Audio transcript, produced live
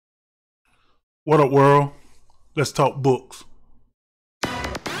What up, world? Let's talk books.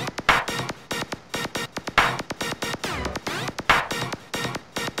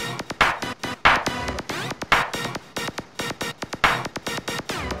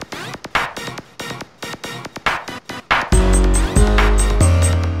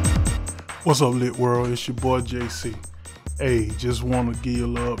 What's up, lit world? It's your boy JC. Hey, just want to give you a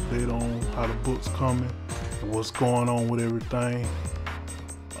little update on how the book's coming and what's going on with everything.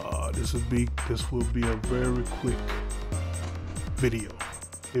 This will be a very quick video.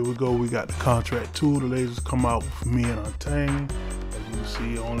 Here we go. We got the contract 2. The latest come out with me and Untamed. As you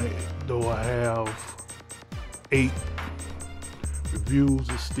see on it, though I have 8 reviews,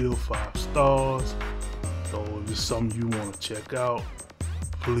 it's still 5 stars. So if it's something you want to check out,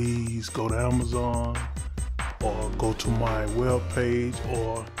 please go to Amazon or go to my webpage,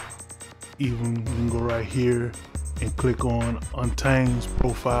 or even you can go right here and click on Untamed's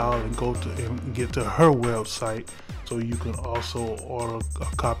profile and go to and get to her website, so you can also order a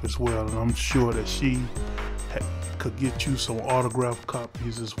copy as well. And I'm sure that she could get you some autographed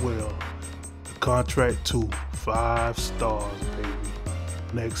copies as well. The contract 2, 5 stars, baby.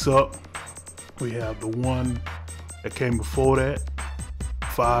 Next up, we have the one that came before that,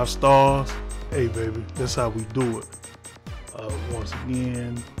 5 stars. Hey, baby, that's how we do it. Once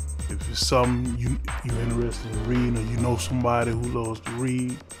again, if it's something you're interested in reading, or you know somebody who loves to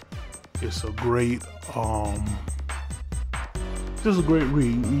read, it's a great read.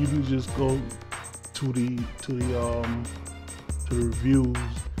 You can just go to the reviews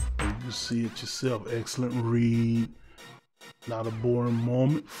and you see it yourself. Excellent read, not a boring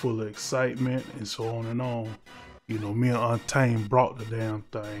moment, full of excitement, and so on and on. You know, me and Untamed brought the damn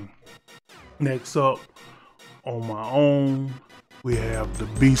thing. Next up, on my own, we have the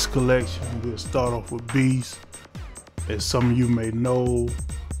Beast collection. We'll start off with Beast. As some of you may know,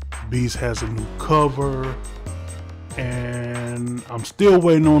 Beast has a new cover, and I'm still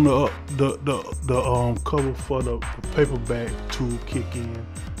waiting on the cover for the paperback to kick in.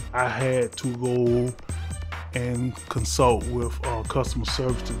 I had to go and consult with customer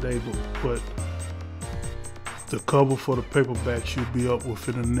service today, but the cover for the paperback should be up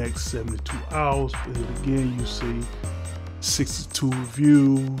within the next 72 hours. And again, you see 62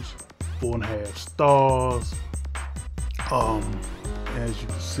 reviews, 4.5 stars. As you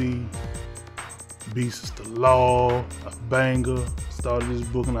can see, Beast is the law, a banger. Started this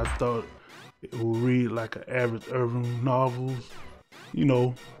book and I thought it would read like an average urban novel, you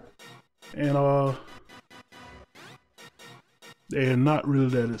know, and they're not really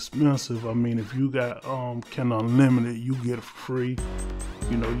that expensive. I mean, if you got Kindle Unlimited, you get it for free.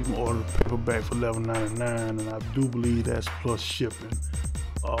 You know, you can order the paperback for $11.99, and I do believe that's plus shipping.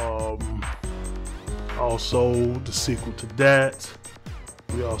 Also, the sequel to that,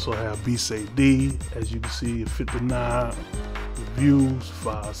 we also have Beast AD. As you can see, 59 reviews,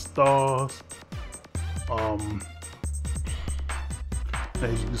 5 stars.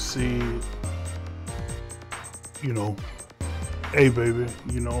 As you can see, you know, hey baby,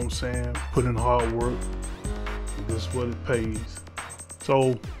 you know what I'm saying? Put in hard work, and this is what it pays.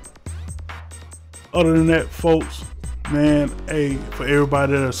 So, other than that, folks, man, hey, for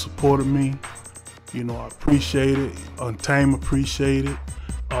everybody that has supported me, you know, I appreciate it. Untamed appreciate it.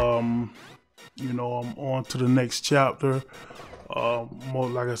 You know, I'm on to the next chapter. More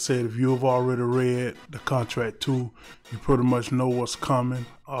like I said, if you have already read the contract 2, you pretty much know what's coming.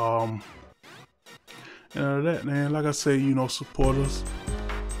 And other than that, man, like I say, you know, support us.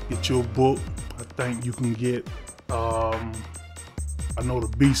 Get your book. I think you can get, I know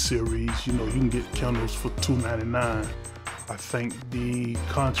the B series, you know, you can get Kindles for $2.99. I think the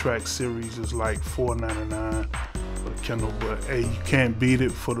contract series is like $4.99 for the Kindle, but hey, you can't beat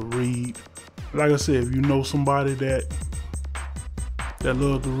it for the read. Like I said, if you know somebody that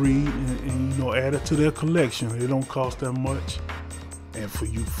love to read and you know, add it to their collection, it don't cost that much. And for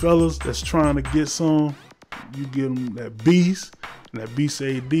you fellas that's trying to get some, you give them that Beast and that Beast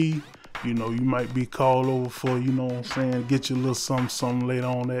AD. You know, you might be called over for, you know what I'm saying, get you a little something later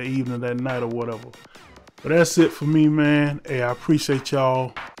on that evening, that night, or whatever. But that's it for me, man. Hey, I appreciate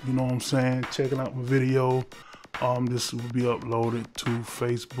y'all, you know what I'm saying, checking out my video. This will be uploaded to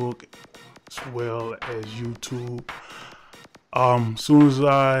Facebook as well as YouTube. Soon as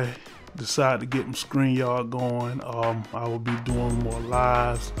I decide to get my StreamYard going, I will be doing more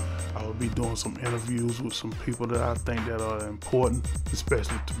lives. I will be doing some interviews with some people that I think that are important,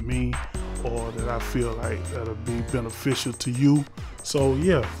 especially to me, or that I feel like that'll be beneficial to you. So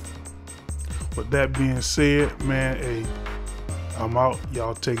yeah, with that being said, man, hey, I'm out.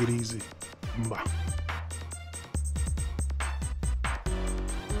 Y'all take it easy. Bye.